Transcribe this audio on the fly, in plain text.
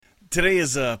Today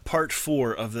is part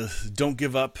 4 of the Don't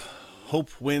Give Up, Hope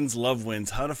Wins, Love Wins.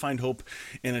 How to find hope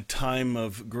in a time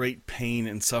of great pain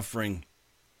and suffering.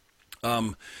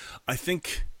 I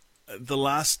think the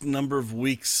last number of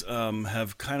weeks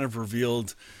have kind of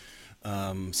revealed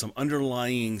some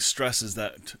underlying stresses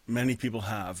that many people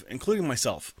have, including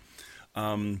myself.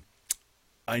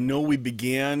 I know we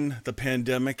began the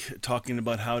pandemic talking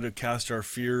about how to cast our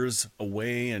fears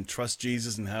away and trust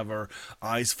Jesus and have our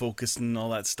eyes focused and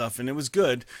all that stuff. And it was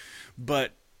good,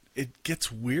 but it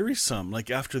gets wearisome. Like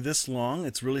after this long,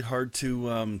 it's really hard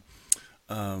to,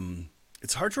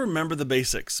 it's hard to remember the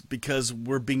basics because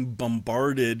we're being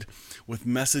bombarded with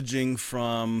messaging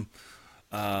from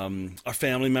our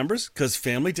family members, because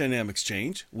family dynamics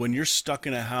change. When you're stuck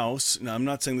in a house, now I'm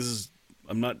not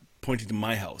pointing to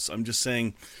my house. I'm just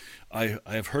saying I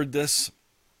have heard this.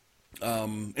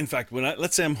 In fact,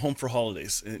 let's say I'm home for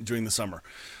holidays during the summer,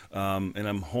 and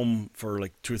I'm home for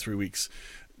like 2 or 3 weeks,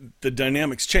 the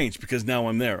dynamics change because now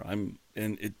I'm there. And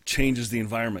it changes the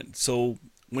environment. So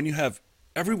when you have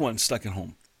everyone stuck at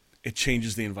home, it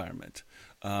changes the environment.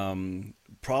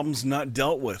 Problems not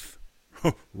dealt with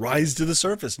rise to the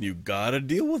surface, and you gotta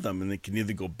deal with them, and it can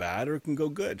either go bad or it can go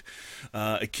good.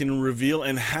 It can reveal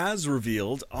and has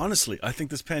revealed, honestly, I think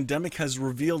this pandemic has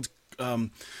revealed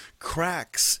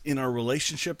cracks in our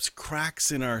relationships,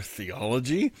 cracks in our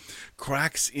theology,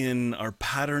 cracks in our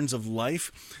patterns of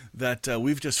life that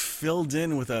we've just filled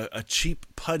in with a cheap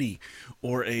putty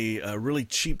or a really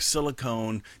cheap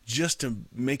silicone just to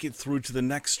make it through to the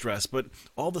next stress. But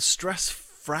all the stress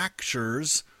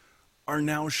fractures are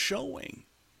now showing,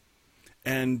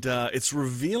 and it's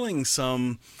revealing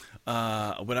some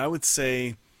what I would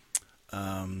say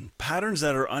patterns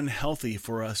that are unhealthy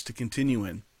for us to continue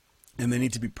in, and they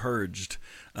need to be purged,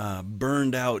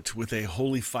 burned out with a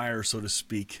holy fire, so to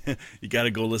speak. You got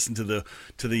to go listen to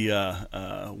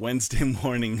the Wednesday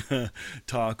morning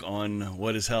talk on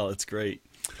what is hell. It's great.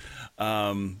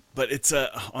 But it's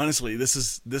honestly, this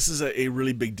is a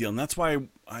really big deal, and that's why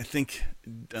I think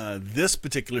this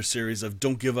particular series of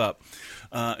Don't Give Up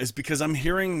is because I'm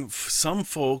hearing some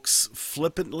folks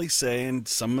flippantly say, and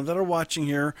some that are watching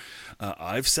here,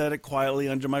 I've said it quietly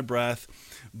under my breath,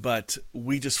 but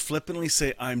we just flippantly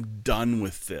say, I'm done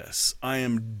with this. I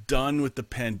am done with the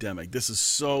pandemic. This is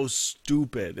so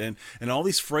stupid, and all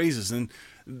these phrases, and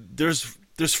there's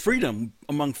freedom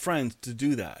among friends to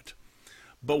do that.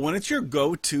 But when it's your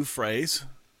go-to phrase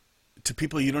to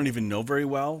people you don't even know very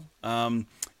well,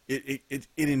 it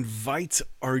invites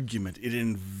argument. It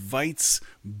invites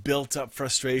built-up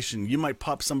frustration. You might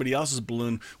pop somebody else's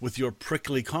balloon with your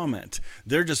prickly comment.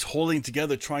 They're just holding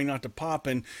together, trying not to pop,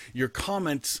 and your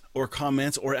comments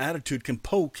or attitude can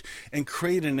poke and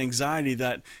create an anxiety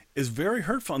that is very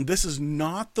hurtful. And this is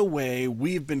not the way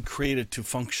we've been created to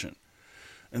function.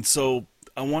 And so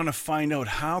I want to find out,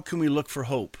 how can we look for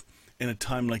hope in a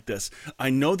time like this? I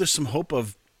know there's some hope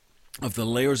of the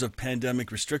layers of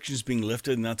pandemic restrictions being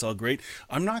lifted, and that's all great.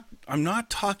 I'm not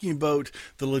talking about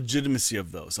the legitimacy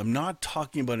of those. I'm not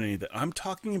talking about any of that. I'm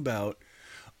talking about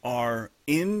our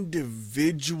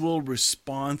individual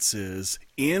responses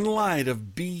in light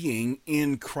of being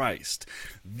in Christ.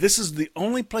 This is the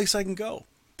only place I can go.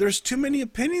 There's too many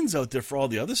opinions out there for all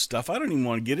the other stuff. I don't even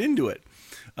want to get into it.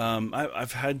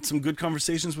 I've had some good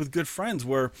conversations with good friends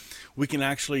where we can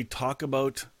actually talk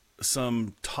about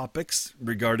some topics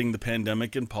regarding the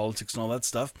pandemic and politics and all that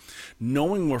stuff.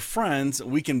 Knowing we're friends,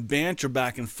 we can banter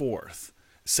back and forth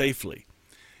safely.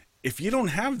 If you don't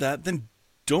have that, then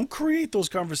don't create those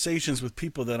conversations with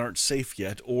people that aren't safe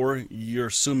yet, or you're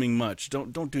assuming much.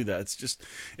 Don't do that. It's just,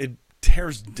 it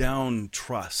tears down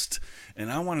trust,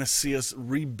 and I want to see us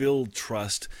rebuild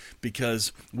trust,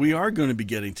 because we are going to be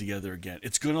getting together again.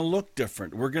 It's going to look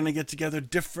different. We're going to get together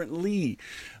differently.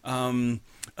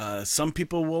 Some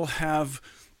people will have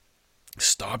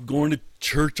stopped going to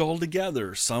church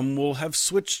altogether. Some will have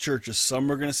switched churches.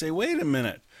 Some are going to say, wait a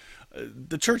minute,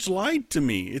 the church lied to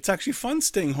me. It's actually fun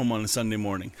staying home on a Sunday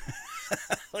morning.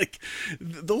 Like,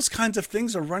 those kinds of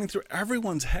things are running through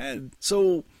everyone's head.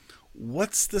 So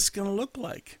what's this going to look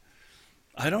like?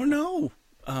 I don't know.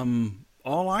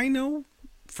 All I know,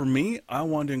 for me, I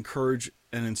want to encourage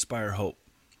and inspire hope.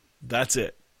 That's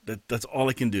it. That's all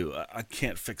I can do. I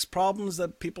can't fix problems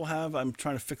that people have. I'm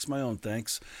trying to fix my own,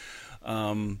 thanks.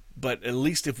 But at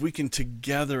least if we can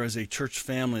together as a church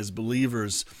family, as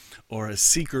believers, or as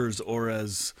seekers, or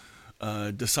as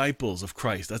disciples of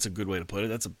Christ, that's a good way to put it.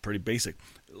 That's a pretty basic.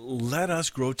 Let us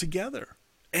grow together.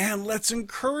 And let's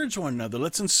encourage one another.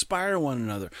 Let's inspire one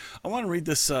another. I want to read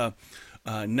this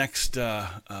next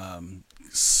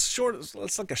short.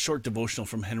 It's like a short devotional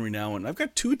from Henry Nouwen. I've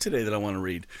got 2 today that I want to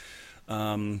read.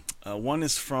 One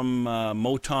is from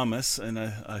Mo Thomas, and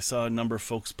I saw a number of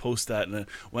folks post that. And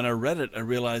when I read it, I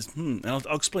realized, and I'll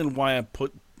explain why I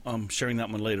put sharing that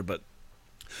one later. But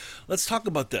let's talk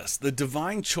about this: the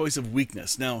divine choice of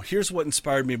weakness. Now, here's what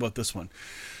inspired me about this one.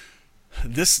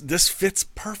 This fits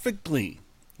perfectly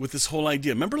with this whole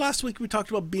idea. Remember last week we talked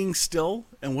about being still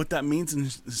and what that means,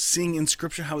 and seeing in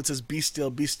Scripture how it says, "Be still,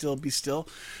 be still, be still."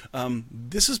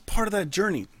 This is part of that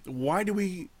journey. Why do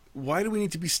we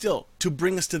need to be still? To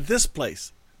bring us to this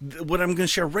place. What I'm going to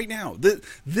share right now.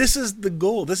 This is the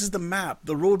goal. This is the map,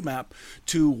 the roadmap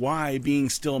to why being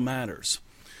still matters.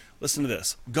 Listen to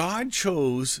this. God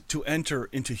chose to enter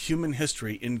into human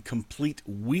history in complete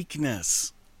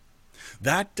weakness.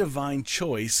 That divine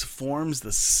choice forms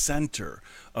the center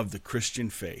of the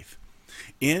Christian faith.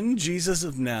 In Jesus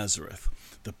of Nazareth,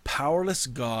 the powerless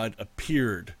God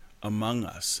appeared among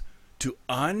us to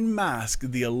unmask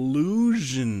the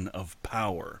illusion of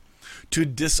power, to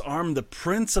disarm the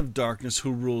prince of darkness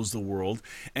who rules the world,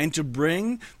 and to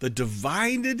bring the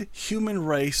divided human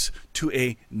race to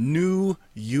a new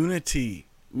unity.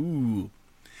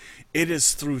 It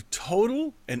is through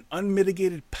total and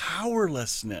unmitigated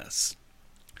powerlessness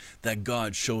that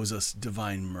God shows us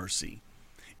divine mercy.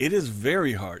 It is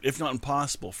very hard, if not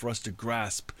impossible, for us to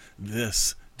grasp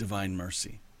this divine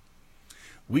mercy.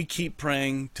 We keep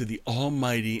praying to the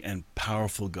almighty and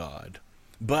powerful God,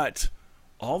 but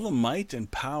all the might and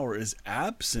power is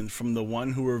absent from the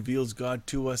one who reveals God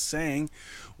to us, saying,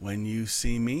 "When you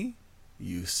see me,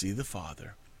 you see the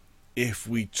Father." If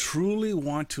we truly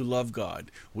want to love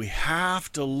God, we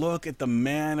have to look at the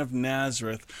man of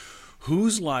Nazareth,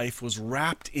 whose life was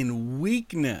wrapped in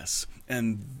weakness,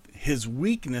 and his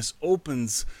weakness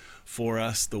opens for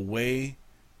us the way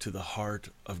to the heart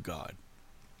of God.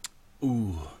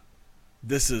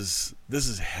 This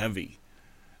is heavy.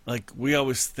 Like, we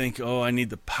always think, I need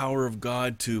the power of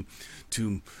God to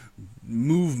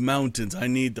move mountains. I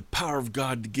need the power of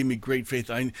God to give me great faith.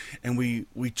 And we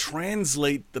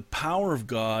translate the power of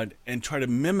God and try to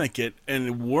mimic it.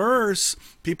 And worse,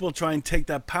 people try and take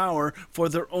that power for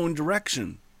their own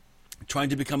direction, trying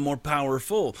to become more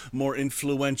powerful, more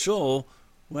influential,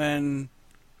 when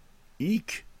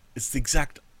it's the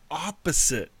exact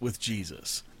opposite with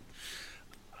Jesus.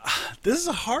 This is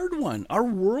a hard one. Our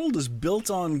world is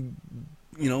built on,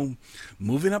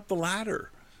 moving up the ladder,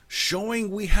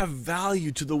 showing we have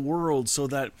value to the world so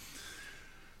that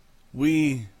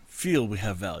we feel we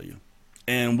have value.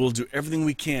 And we'll do everything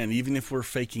we can, even if we're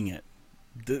faking it.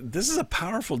 This is a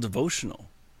powerful devotional.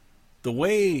 The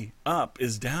way up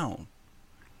is down.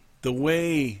 The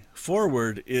way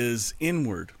forward is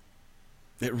inward.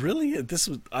 I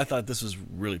thought this was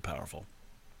really powerful.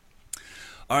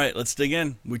 All right, let's dig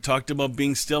in. We talked about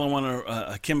being still.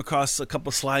 I came across a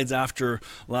couple slides after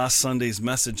last Sunday's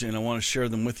message, and I want to share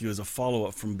them with you as a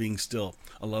follow-up from being still.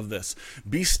 I love this.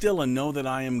 Be still and know that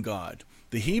I am God.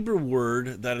 The Hebrew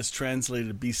word that is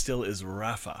translated be still is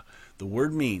rapha. The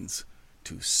word means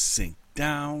to sink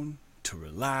down, to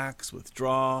relax,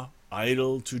 withdraw,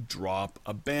 idle, to drop,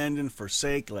 abandon,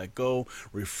 forsake, let go,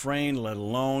 refrain, let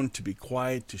alone, to be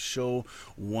quiet, to show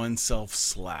oneself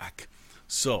slack.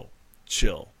 So,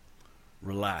 chill,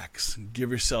 relax,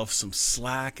 give yourself some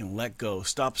slack and let go.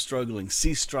 Stop struggling,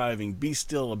 cease striving, be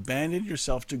still, abandon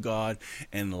yourself to God,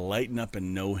 and lighten up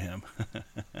and know Him.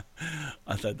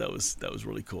 I thought that was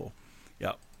really cool.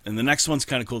 Yeah, and the next one's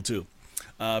kind of cool too.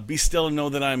 Be still and know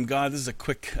that I am God. This is a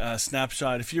quick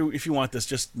snapshot. If you want this,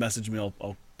 just message me.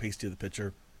 I'll paste you the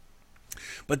picture.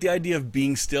 But the idea of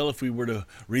being still, if we were to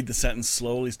read the sentence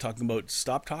slowly, is talking about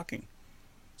stop talking,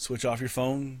 switch off your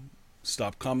phone.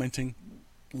 Stop commenting,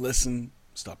 listen,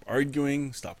 stop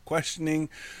arguing, stop questioning,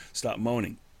 stop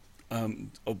moaning.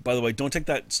 By the way, don't take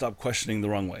that stop questioning the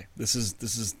wrong way. This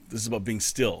is about being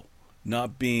still,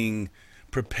 not being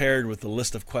prepared with a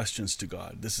list of questions to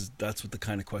God. That's what the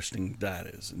kind of questioning that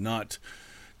is, not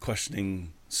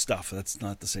questioning stuff. That's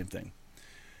not the same thing.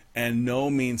 And no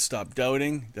means stop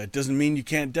doubting. That doesn't mean you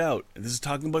can't doubt. This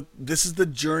is the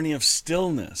journey of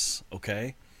stillness,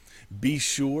 okay? Be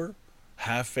sure.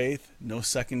 Have faith, no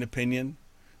second opinion,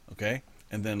 okay?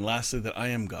 And then lastly, that I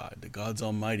am God, that God's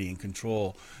almighty, in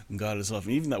control, and God is love.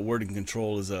 And even that word in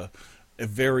control is a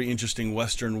very interesting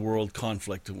Western world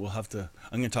conflict. I'm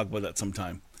going to talk about that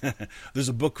sometime. There's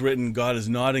a book written, God is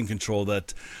Not in Control,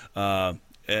 that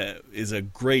is a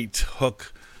great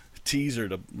hook teaser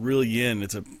to reel you in.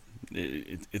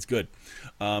 It's good.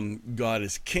 God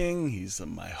is king. He's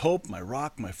my hope, my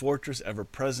rock, my fortress,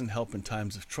 ever-present help in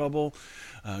times of trouble.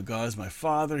 God is my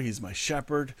father. He's my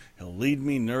shepherd. He'll lead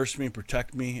me, nourish me,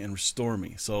 protect me, and restore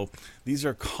me. So these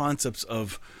are concepts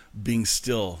of being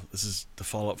still. This is the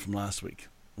follow-up from last week.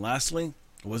 Lastly,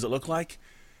 what does it look like?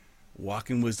 Walk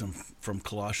in wisdom from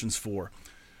Colossians 4.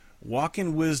 Walk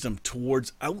in wisdom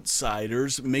towards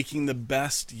outsiders, making the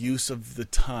best use of the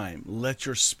time. Let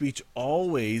your speech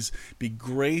always be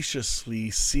graciously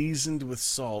seasoned with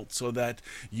salt, so that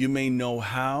you may know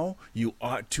how you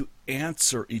ought to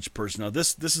answer each person. Now,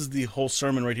 this is the whole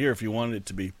sermon right here, if you wanted it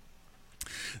to be.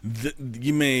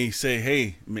 You may say,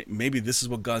 hey, maybe this is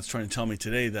what God's trying to tell me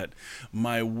today, that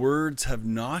my words have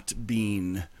not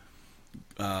been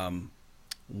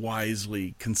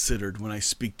wisely considered when I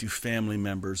speak to family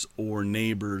members or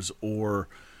neighbors or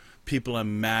people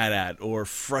I'm mad at or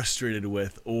frustrated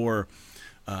with, or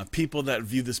people that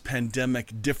view this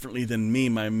pandemic differently than me.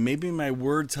 Maybe my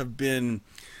words have been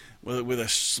with a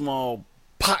small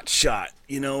pot shot,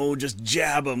 just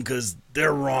jab them because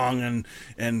they're wrong,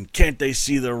 and can't they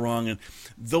see they're wrong? And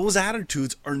those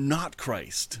attitudes are not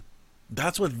Christ.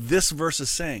 That's what this verse is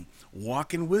saying.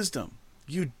 Walk in wisdom.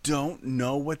 You don't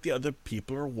know what the other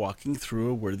people are walking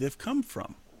through or where they've come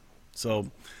from. So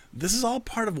this is all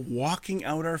part of walking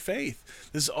out our faith.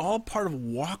 This is all part of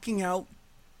walking out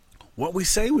what we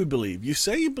say we believe. You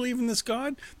say you believe in this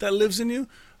God that lives in you.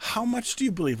 How much do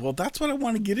you believe? Well, that's what I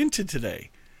want to get into today.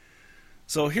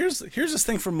 So here's this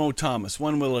thing from Mo Thomas.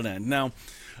 When will it end? Now,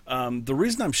 the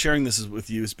reason I'm sharing this with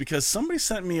you is because somebody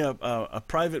sent me a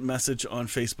private message on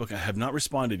Facebook. I have not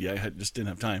responded yet. I just didn't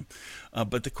have time.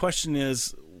 But the question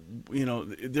is,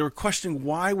 they were questioning,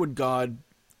 why would God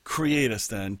create us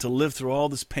then to live through all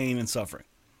this pain and suffering?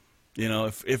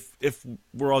 If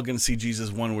we're all going to see Jesus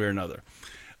one way or another,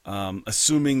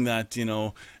 assuming that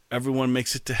everyone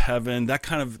makes it to heaven, that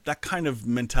kind of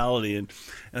mentality. And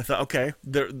I thought, okay,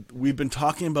 we've been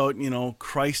talking about,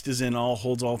 Christ is in all,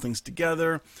 holds all things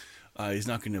together. He's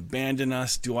not going to abandon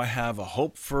us. Do I have a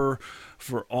hope for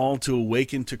all to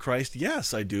awaken to Christ?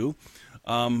 Yes, I do.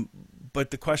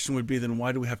 But the question would be, then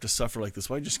why do we have to suffer like this?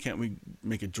 Why just can't we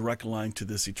make a direct line to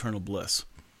this eternal bliss?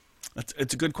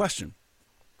 It's a good question.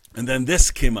 And then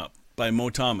this came up by Mo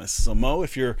Thomas. So Mo,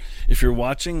 if you're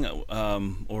watching,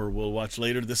 or will watch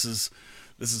later, this is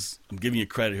I'm giving you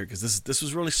credit here, because this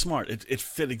was really smart. It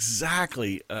fit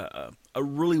exactly a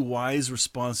really wise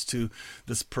response to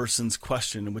this person's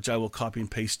question, which I will copy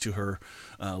and paste to her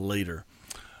later.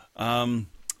 Here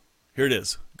it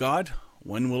is. God,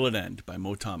 when will it end? By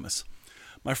Mo Thomas.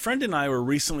 My friend and I were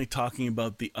recently talking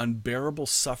about the unbearable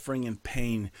suffering and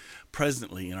pain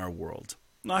presently in our world,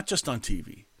 not just on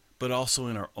TV, but also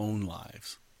in our own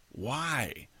lives.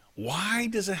 Why? Why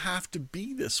does it have to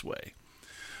be this way?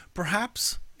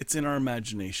 Perhaps it's in our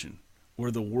imagination,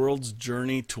 where the world's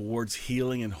journey towards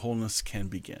healing and wholeness can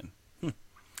begin.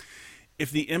 If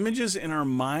the images in our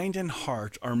mind and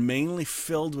heart are mainly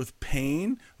filled with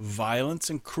pain,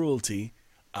 violence, and cruelty,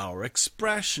 our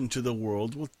expression to the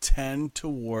world will tend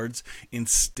towards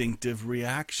instinctive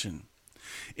reaction.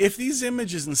 If these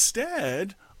images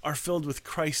instead are filled with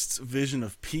Christ's vision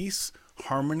of peace,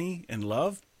 harmony, and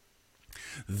love,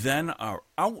 then our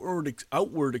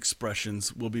outward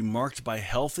expressions will be marked by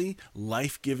healthy,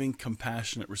 life-giving,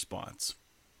 compassionate response.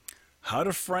 How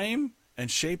to frame and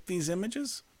shape these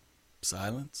images?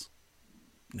 Silence,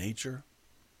 nature,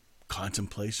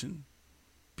 contemplation,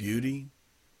 beauty,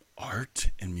 art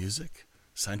and music,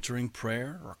 centering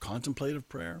prayer or contemplative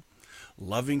prayer,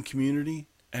 loving community,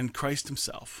 and Christ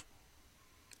himself.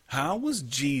 How was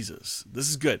Jesus, this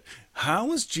is good, how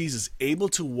was Jesus able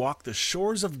to walk the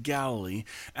shores of Galilee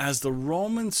as the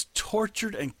Romans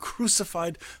tortured and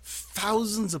crucified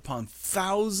thousands upon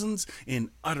thousands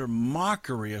in utter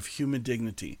mockery of human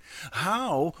dignity?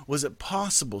 How was it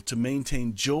possible to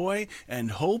maintain joy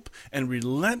and hope and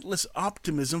relentless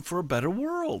optimism for a better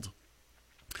world?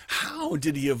 How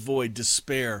did he avoid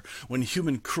despair when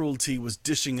human cruelty was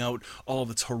dishing out all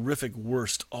of its horrific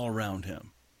worst all around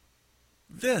him?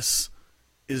 This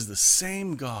is the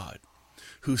same God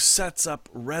who sets up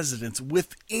residence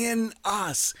within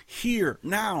us here,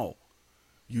 now,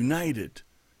 united,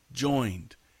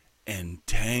 joined,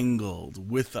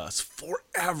 entangled with us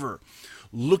forever,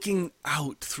 looking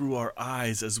out through our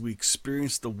eyes as we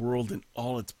experience the world in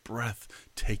all its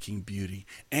breathtaking beauty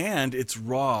and its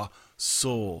raw,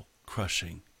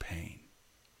 soul-crushing pain.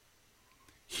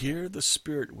 Hear the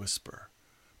Spirit whisper,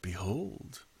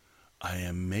 "Behold, I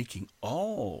am making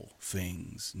all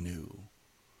things new."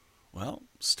 Well,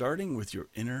 starting with your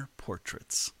inner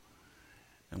portraits.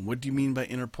 And what do you mean by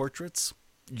inner portraits?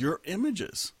 Your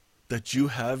images. that you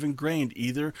have ingrained,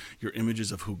 either your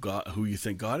images of who you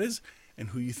think God is and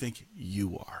who you think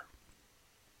you are.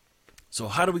 So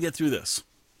how do we get through this?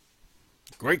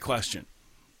 Great question.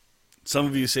 Some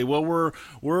of you say, well,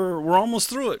 we're almost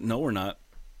through it. No, we're not.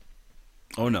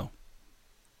 Oh, no.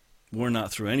 We're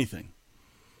not through anything.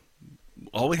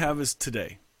 All we have is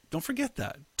today. Don't forget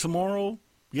that. Tomorrow,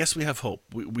 yes, we have hope.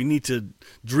 We need to,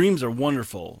 dreams are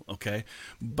wonderful, okay?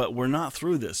 But we're not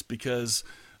through this, because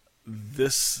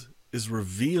this is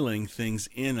revealing things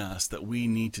in us that we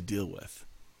need to deal with.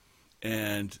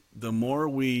 And the more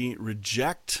we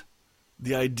reject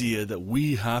the idea that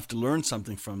we have to learn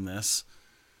something from this,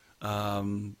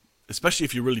 especially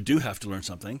if you really do have to learn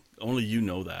something, only you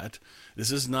know that. This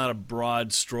is not a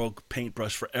broad stroke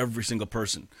paintbrush for every single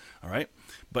person, all right?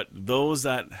 But those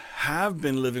that have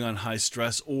been living on high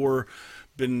stress or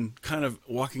been kind of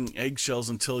walking eggshells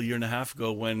until a year and a half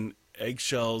ago, when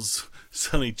eggshells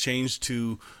suddenly changed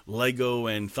to Lego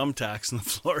and thumbtacks on the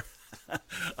floor.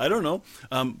 I don't know,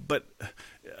 but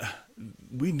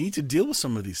we need to deal with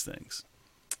some of these things.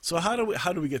 So how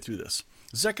do we get through this?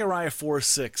 Zechariah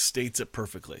 4:6 states it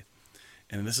perfectly.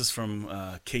 And this is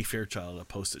from Kay Fairchild, a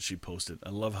post that she posted. I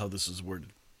love how this is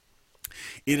worded.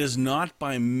 It is not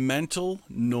by mental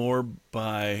might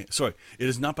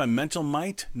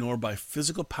nor by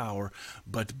physical power,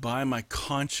 but by my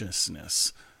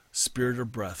consciousness, spirit or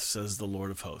breath, says the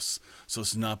Lord of hosts. So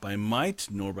it's not by might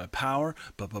nor by power,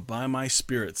 but by my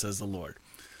spirit, says the Lord.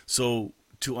 So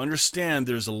to understand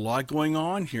there's a lot going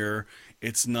on here,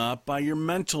 it's not by your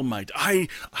mental might. I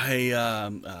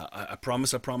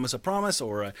promise,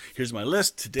 or here's my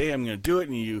list. Today I'm going to do it,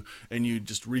 and you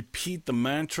just repeat the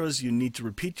mantras you need to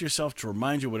repeat to yourself to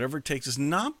remind you, whatever it takes. It's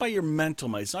not by your mental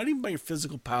might. It's not even by your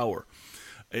physical power.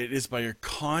 It is by your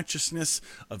consciousness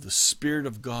of the Spirit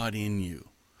of God in you.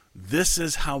 This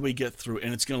is how we get through,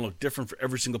 and it's going to look different for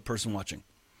every single person watching.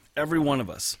 Every one of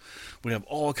us. We have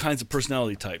all kinds of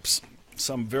personality types.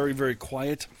 Some very, very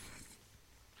quiet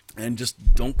and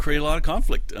just don't create a lot of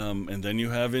conflict. And then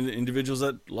you have individuals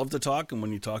that love to talk, and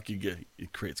when you talk, it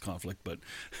creates conflict.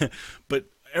 But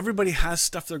everybody has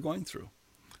stuff they're going through.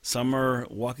 Some are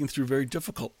walking through very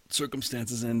difficult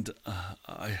circumstances, and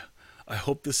I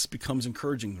hope this becomes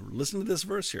encouraging. Listen to this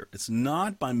verse here. It's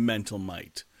not by mental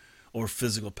might or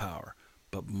physical power,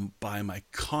 but by my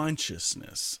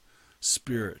consciousness,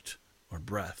 spirit, or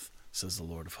breath, says the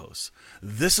Lord of hosts.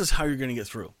 This is how you're going to get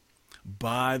through.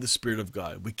 By the Spirit of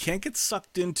God. We can't get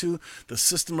sucked into the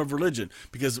system of religion,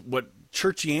 because what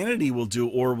churchianity will do,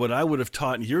 or what I would have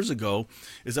taught years ago,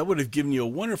 is I would have given you a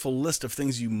wonderful list of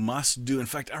things you must do. In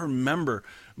fact, I remember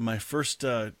my first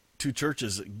two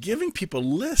churches giving people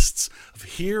lists of,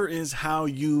 here is how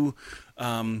you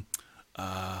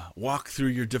walk through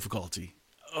your difficulty.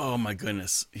 Oh my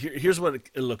goodness. Here's what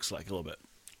it looks like a little bit.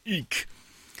 Eek.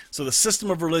 So the system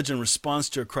of religion responds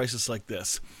to a crisis like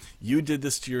this. You did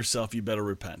this to yourself, you better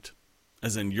repent.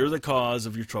 As in, you're the cause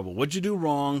of your trouble. What'd you do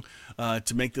wrong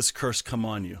to make this curse come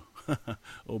on you?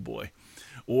 Oh boy.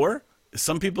 Or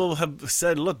some people have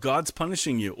said, look, God's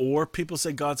punishing you. Or people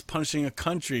say God's punishing a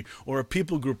country or a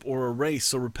people group or a race,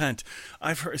 so repent.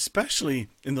 I've heard, especially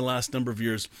in the last number of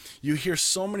years, you hear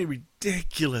so many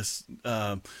ridiculous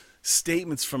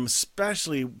statements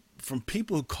especially from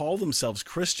people who call themselves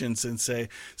Christians and say,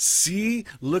 see,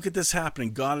 look at this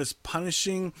happening. God is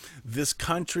punishing this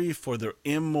country for their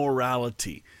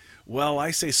immorality. Well,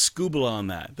 I say scuba on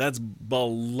that. That's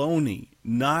baloney.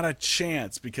 Not a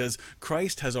chance, because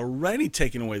Christ has already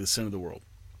taken away the sin of the world.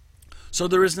 So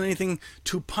there isn't anything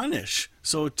to punish.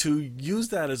 So to use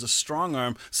that as a strong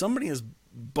arm, somebody has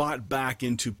bought back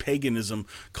into paganism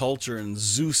culture and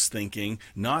Zeus thinking,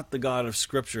 not the God of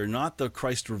Scripture, not the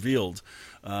Christ revealed.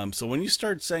 So when you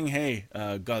start saying, hey,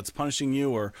 God's punishing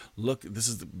you, or look, this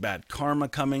is the bad karma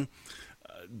coming,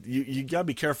 you got to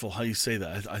be careful how you say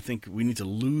that. I think we need to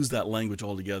lose that language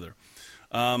altogether.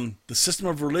 The system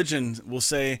of religion will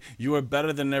say, you are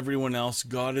better than everyone else.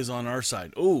 God is on our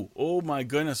side. Oh my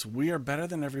goodness, we are better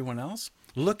than everyone else?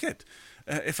 Look at,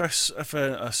 if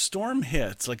a storm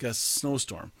hits, like a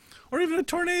snowstorm, or even a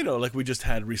tornado like we just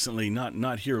had recently,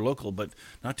 not here local, but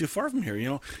not too far from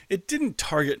here, it didn't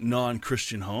target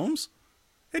non-Christian homes.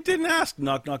 It didn't ask,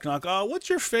 knock, knock, knock, what's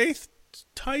your faith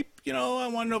type? I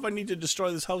want to know if I need to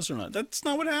destroy this house or not. That's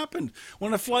not what happened.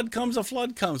 When a flood comes, a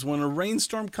flood comes. When a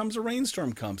rainstorm comes, a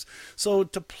rainstorm comes. So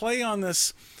to play on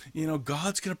this,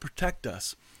 God's going to protect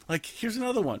us. Like, here's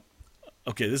another one.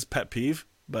 Okay, this is pet peeve,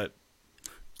 but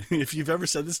if you've ever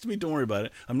said this to me, don't worry about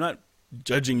it. I'm not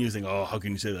judging you, saying, how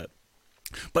can you say that?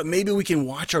 But maybe we can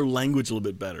watch our language a little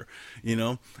bit better.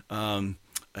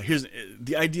 here's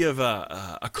the idea of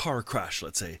a car crash.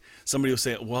 Let's say somebody will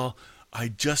say, well, I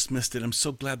just missed it. I'm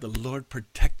so glad the Lord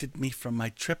protected me from my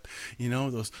trip. You know,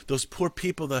 those poor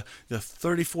people, the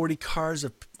 30, 40 cars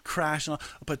have crashed,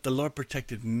 but the Lord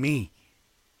protected me.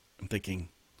 I'm thinking,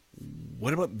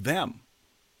 what about them?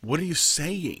 What are you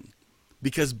saying?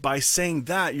 Because by saying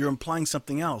that, you're implying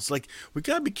something else. Like, we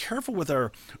got to be careful with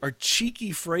our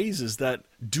cheeky phrases that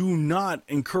do not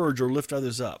encourage or lift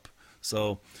others up.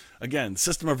 So, again,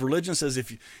 system of religion says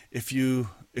if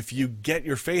you get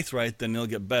your faith right, then it'll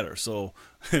get better. So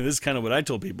this is kind of what I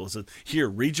told people. So here,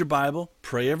 read your Bible,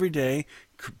 pray every day,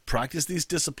 practice these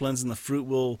disciplines, and the fruit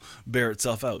will bear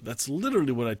itself out. That's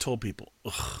literally what I told people.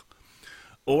 Ugh.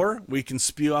 Or we can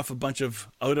spew off a bunch of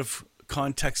out of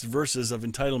context verses of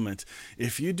entitlement.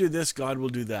 If you do this, God will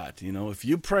do that. You know, if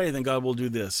you pray, then God will do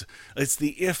this. It's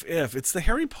the if. It's the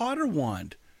Harry Potter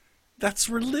wand. That's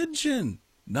religion,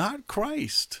 not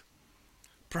Christ.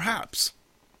 Perhaps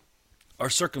our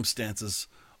circumstances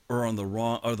are the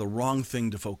wrong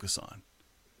thing to focus on.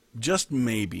 Just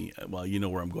maybe. Well, you know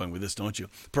where I'm going with this, don't you?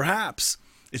 Perhaps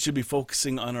it should be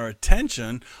focusing on our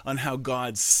attention on how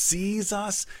God sees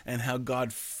us and how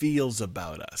God feels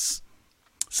about us.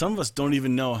 Some of us don't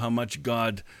even know how much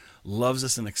God loves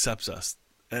us and accepts us.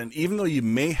 And even though you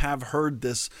may have heard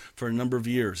this for a number of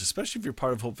years, especially if you're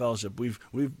part of Hope Fellowship, we've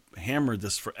hammered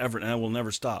this forever and it will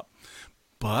never stop.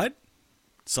 But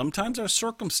sometimes our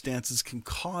circumstances can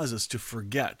cause us to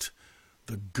forget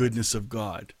the goodness of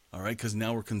God. All right, because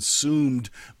now we're consumed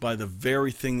by the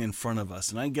very thing in front of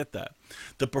us. And I get that.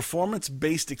 The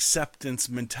performance-based acceptance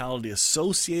mentality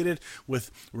associated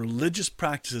with religious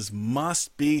practices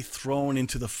must be thrown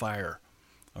into the fire.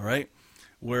 All right,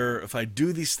 where if I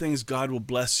do these things, God will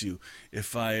bless you.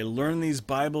 If I learn these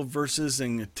Bible verses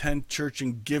and attend church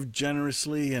and give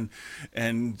generously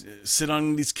and sit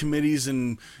on these committees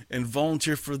and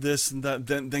volunteer for this and that,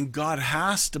 then God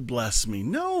has to bless me.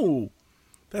 No.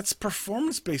 That's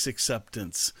performance-based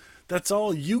acceptance. That's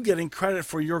all you getting credit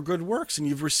for your good works, and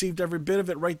you've received every bit of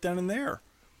it right then and there.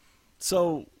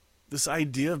 So this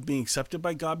idea of being accepted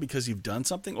by God because you've done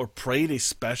something or prayed a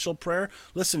special prayer,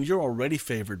 listen, you're already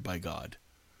favored by God.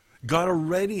 God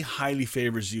already highly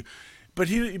favors you. But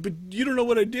you don't know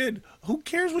what I did. Who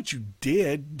cares what you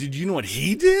did? Did you know what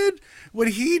he did? What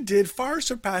he did far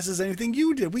surpasses anything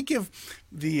you did. We give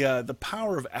the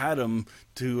power of Adam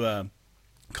to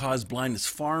cause blindness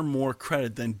far more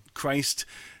credit than Christ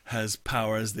has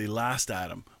power as the last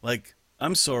Adam. Like,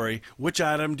 I'm sorry, which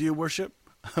Adam do you worship?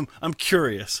 I'm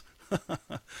curious.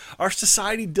 Our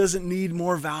society doesn't need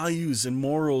more values and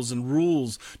morals and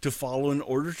rules to follow in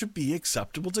order to be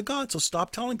acceptable to God. So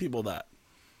stop telling people that.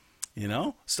 You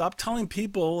know, stop telling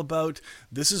people about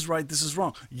this is right, this is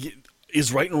wrong.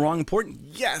 Is right and wrong important?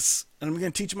 Yes. And I'm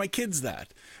going to teach my kids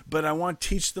that. But I want to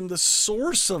teach them the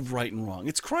source of right and wrong.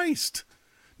 It's Christ.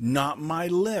 Not my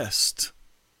list.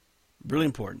 Really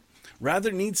important.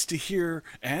 Rather needs to hear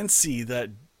and see that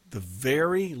the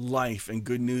very life and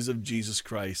good news of Jesus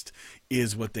Christ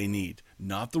is what they need.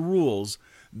 Not the rules.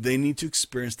 They need to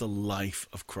experience the life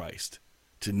of Christ.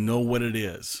 To know what it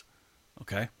is.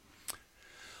 Okay?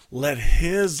 Let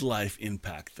his life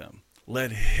impact them.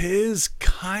 Let his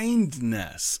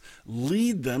kindness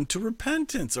lead them to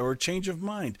repentance or a change of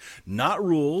mind. Not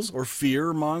rules or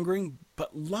fear mongering,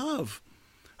 but love.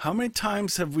 How many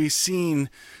times have we seen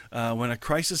when a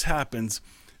crisis happens,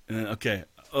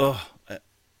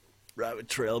 rabbit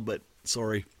trail, but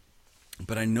sorry.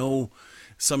 But I know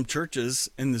some churches,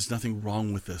 and there's nothing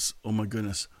wrong with this, oh my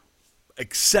goodness,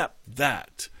 except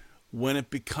that when it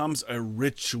becomes a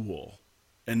ritual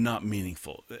and not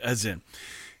meaningful, as in,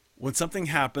 when something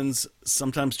happens,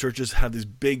 sometimes churches have these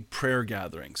big prayer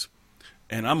gatherings,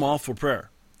 and I'm all for prayer.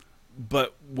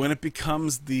 But when it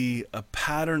becomes a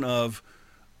pattern of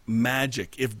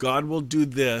magic, if God will do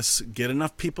this, get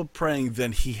enough people praying,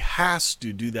 then he has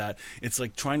to do that. It's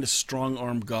like trying to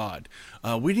strong-arm God.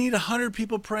 We need 100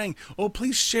 people praying. Oh,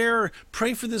 please share,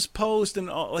 pray for this post, and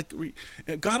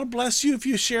God will bless you if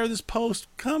you share this post.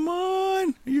 Come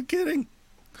on, are you kidding?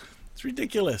 It's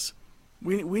ridiculous.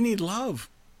 We need love.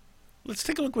 Let's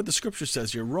take a look what the scripture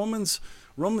says here. Romans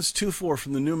 2:4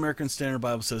 from the New American Standard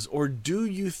Bible says, "Or do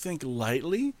you think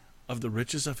lightly of the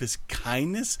riches of his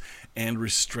kindness and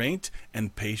restraint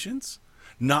and patience,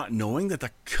 not knowing that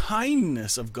the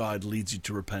kindness of God leads you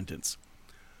to repentance?"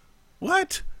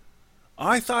 What?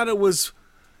 I thought it was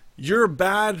you're a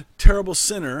bad, terrible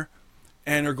sinner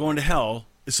and are going to hell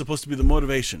is supposed to be the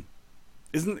motivation.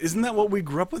 Isn't that what we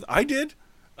grew up with? I did.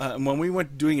 When we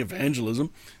went doing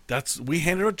evangelism, we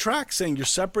handed out tracts saying you're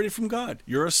separated from God.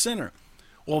 You're a sinner.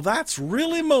 Well, that's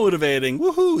really motivating.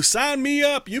 Woohoo! Sign me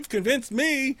up. You've convinced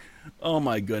me. Oh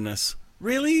my goodness.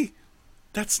 Really?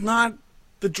 That's not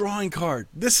the drawing card.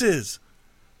 This is.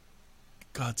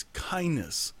 God's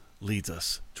kindness leads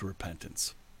us to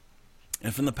repentance.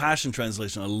 And from the Passion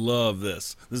Translation, I love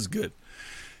this. This is good.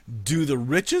 Do the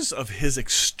riches of his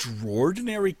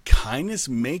extraordinary kindness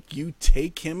make you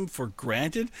take him for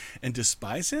granted and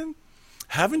despise him?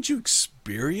 Haven't you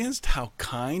experienced how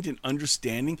kind and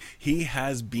understanding he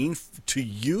has been to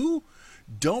you?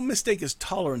 Don't mistake his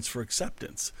tolerance for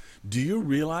acceptance. Do you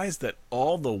realize that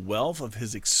all the wealth of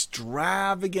his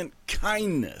extravagant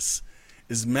kindness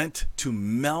is meant to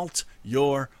melt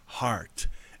your heart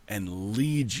and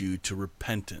lead you to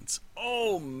repentance?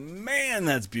 Oh man,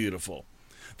 that's beautiful.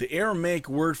 The Aramaic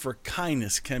word for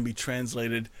kindness can be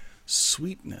translated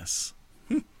sweetness.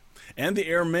 And the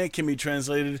Aramaic can be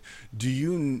translated, do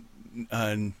you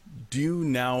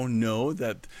now know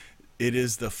that it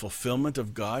is the fulfillment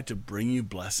of God to bring you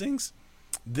blessings?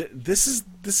 This is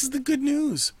the good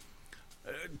news.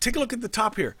 Take a look at the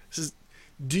top here. It says,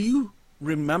 do you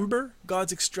remember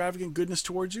God's extravagant goodness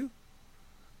towards you?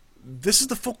 This is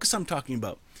the focus I'm talking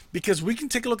about. Because we can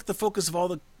take a look at the focus of all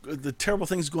the terrible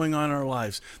things going on in our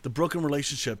lives, the broken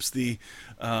relationships, the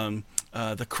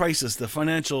crisis, the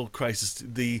financial crisis,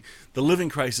 the living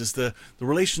crisis, the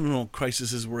relational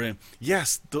crises we're in.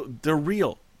 Yes, they're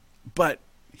real. But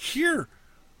here,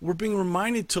 we're being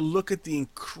reminded to look at the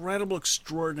incredible,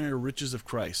 extraordinary riches of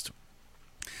Christ.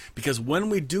 Because when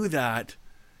we do that,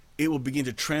 it will begin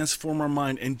to transform our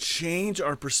mind and change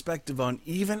our perspective on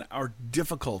even our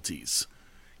difficulties,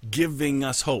 giving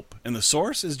us hope. And the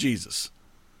source is Jesus.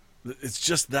 It's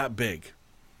just that big.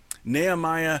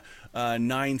 Nehemiah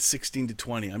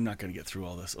 9:16-20. I'm not going to get through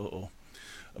all this.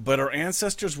 But our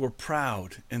ancestors were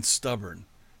proud and stubborn,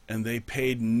 and they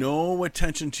paid no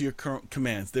attention to your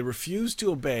commands. They refused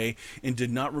to obey and did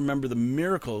not remember the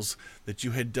miracles that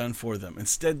you had done for them.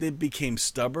 Instead, they became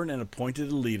stubborn and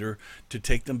appointed a leader to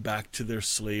take them back to their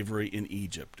slavery in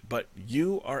Egypt. But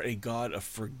you are a God of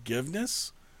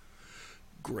forgiveness,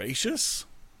 gracious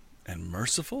and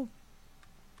merciful,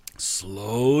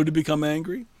 slow to become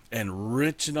angry, and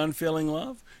rich in unfailing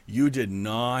love. You did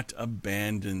not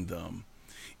abandon them.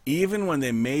 Even when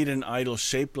they made an idol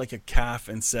shaped like a calf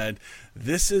and said,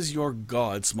 "This is your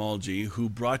God, small g, who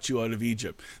brought you out of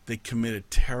Egypt," they committed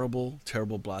terrible,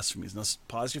 terrible blasphemies. Now,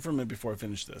 pause you for a minute before I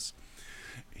finish this.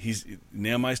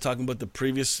 Nehemiah's talking about the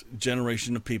previous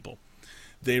generation of people.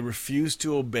 They refused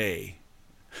to obey.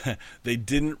 They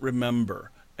didn't remember.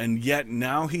 And yet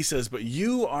now he says, but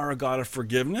you are a God of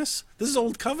forgiveness. This is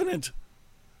Old Covenant.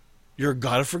 You're a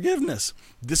God of forgiveness.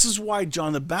 This is why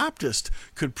John the Baptist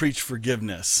could preach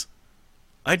forgiveness.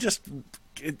 A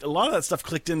lot of that stuff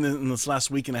clicked in this last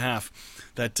week and a half.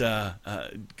 That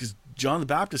because John the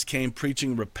Baptist came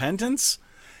preaching repentance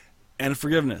and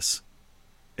forgiveness,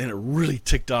 and it really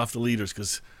ticked off the leaders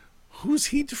because who's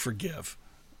he to forgive?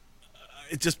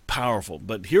 It's just powerful.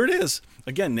 But here it is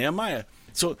again, Nehemiah.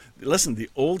 So listen, the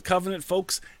Old Covenant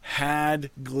folks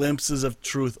had glimpses of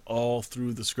truth all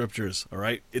through the scriptures, all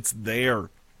right? It's there,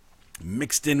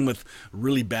 mixed in with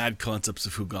really bad concepts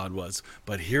of who God was.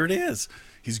 But here it is.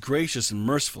 He's gracious and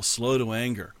merciful, slow to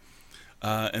anger.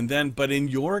 But in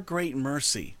your great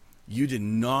mercy, you did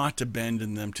not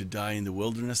abandon them to die in the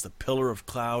wilderness. The pillar of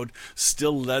cloud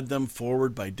still led them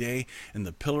forward by day, and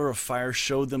the pillar of fire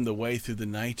showed them the way through the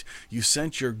night. You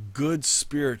sent your good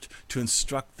spirit to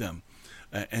instruct them.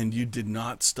 And you did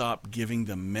not stop giving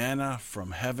them manna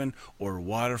from heaven or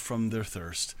water from their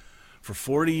thirst. For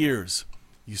 40 years,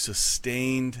 you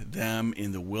sustained them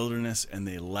in the wilderness, and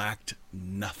they lacked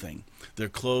nothing. Their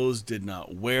clothes did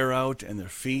not wear out, and their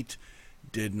feet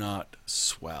did not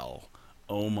swell.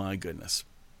 Oh my goodness.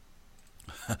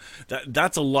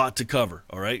 That's a lot to cover,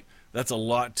 all right? That's a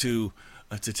lot to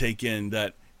take in.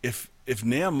 That if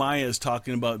Nehemiah is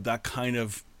talking about that kind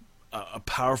of a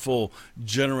powerful,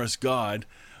 generous God,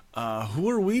 who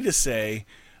are we to say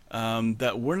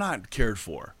that we're not cared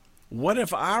for? What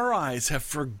if our eyes have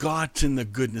forgotten the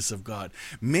goodness of God?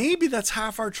 Maybe that's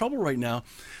half our trouble right now,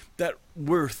 that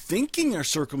we're thinking our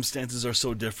circumstances are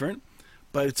so different,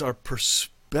 but it's our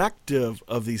perspective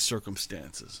of these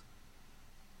circumstances.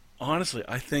 Honestly,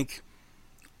 I think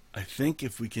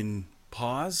if we can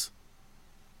pause,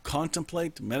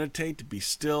 contemplate, meditate, be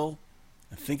still,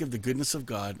 and think of the goodness of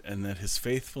God, and that his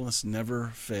faithfulness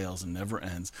never fails and never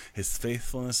ends. His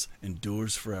faithfulness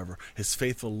endures forever. His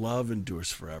faithful love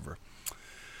endures forever.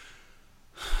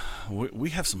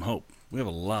 We have some hope. We have a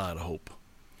lot of hope.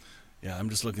 Yeah, I'm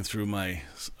just looking through my...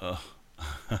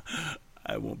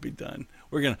 I won't be done.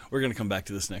 We're gonna come back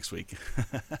to this next week.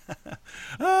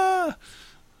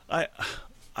 I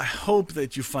I hope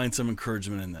that you find some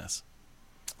encouragement in this.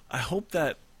 I hope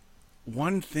that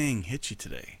one thing hit you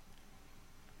today.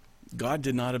 God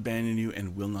did not abandon you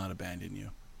and will not abandon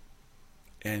you.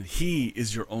 And He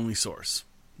is your only source,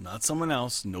 not someone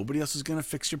else. Nobody else is going to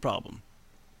fix your problem.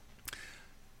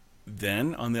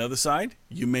 Then, on the other side,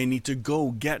 you may need to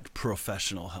go get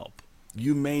professional help.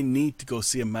 You may need to go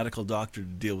see a medical doctor to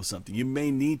deal with something. You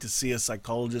may need to see a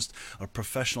psychologist or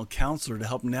professional counselor to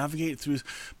help navigate through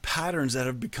patterns that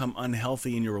have become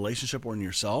unhealthy in your relationship or in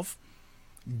yourself.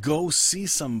 Go see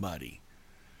somebody.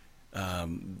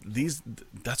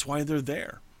 That's why they're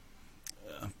there.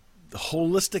 The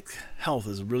holistic health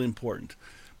is really important.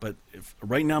 But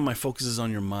right now my focus is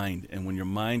on your mind. And when your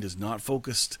mind is not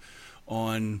focused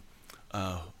on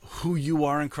who you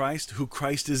are in Christ, who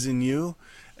Christ is in you,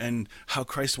 and how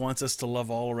Christ wants us to love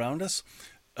all around us,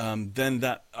 then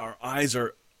that our eyes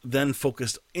are then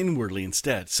focused inwardly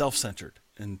instead, self-centered.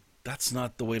 And that's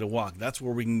not the way to walk. That's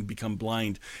where we can become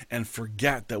blind and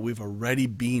forget that we've already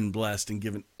been blessed and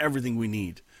given everything we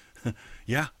need.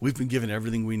 Yeah, we've been given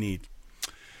everything we need.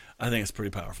 I think it's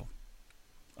pretty powerful.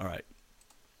 All right.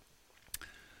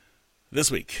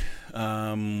 This week,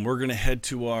 we're going to head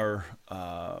to our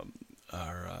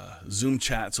Zoom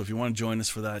chat. So if you want to join us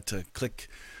for that, click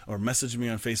or message me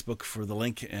on Facebook for the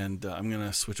link, and I'm going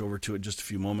to switch over to it in just a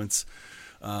few moments.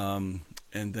 And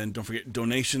then don't forget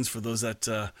donations for those that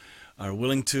are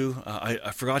willing to.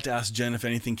 I forgot to ask Jen if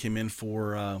anything came in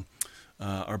for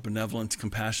our Benevolent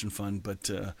Compassion Fund, but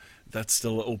that's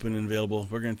still open and available.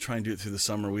 We're going to try and do it through the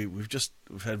summer. We've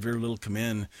had very little come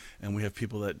in, and we have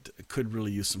people that could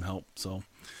really use some help. So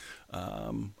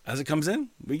as it comes in,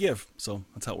 we give. So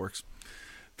that's how it works.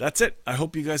 That's it. I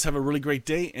hope you guys have a really great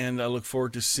day, and I look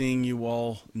forward to seeing you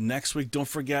all next week. Don't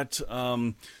forget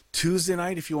Tuesday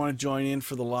night, if you want to join in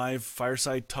for the live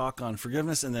fireside talk on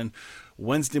forgiveness, and then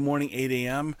Wednesday morning, 8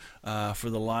 a.m. For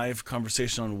the live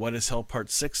conversation on What is Hell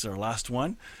Part 6, our last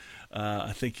one.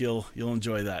 I think you'll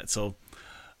enjoy that. So,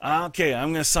 okay,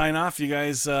 I'm going to sign off. You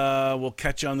guys will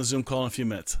catch you on the Zoom call in a few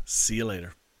minutes. See you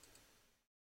later.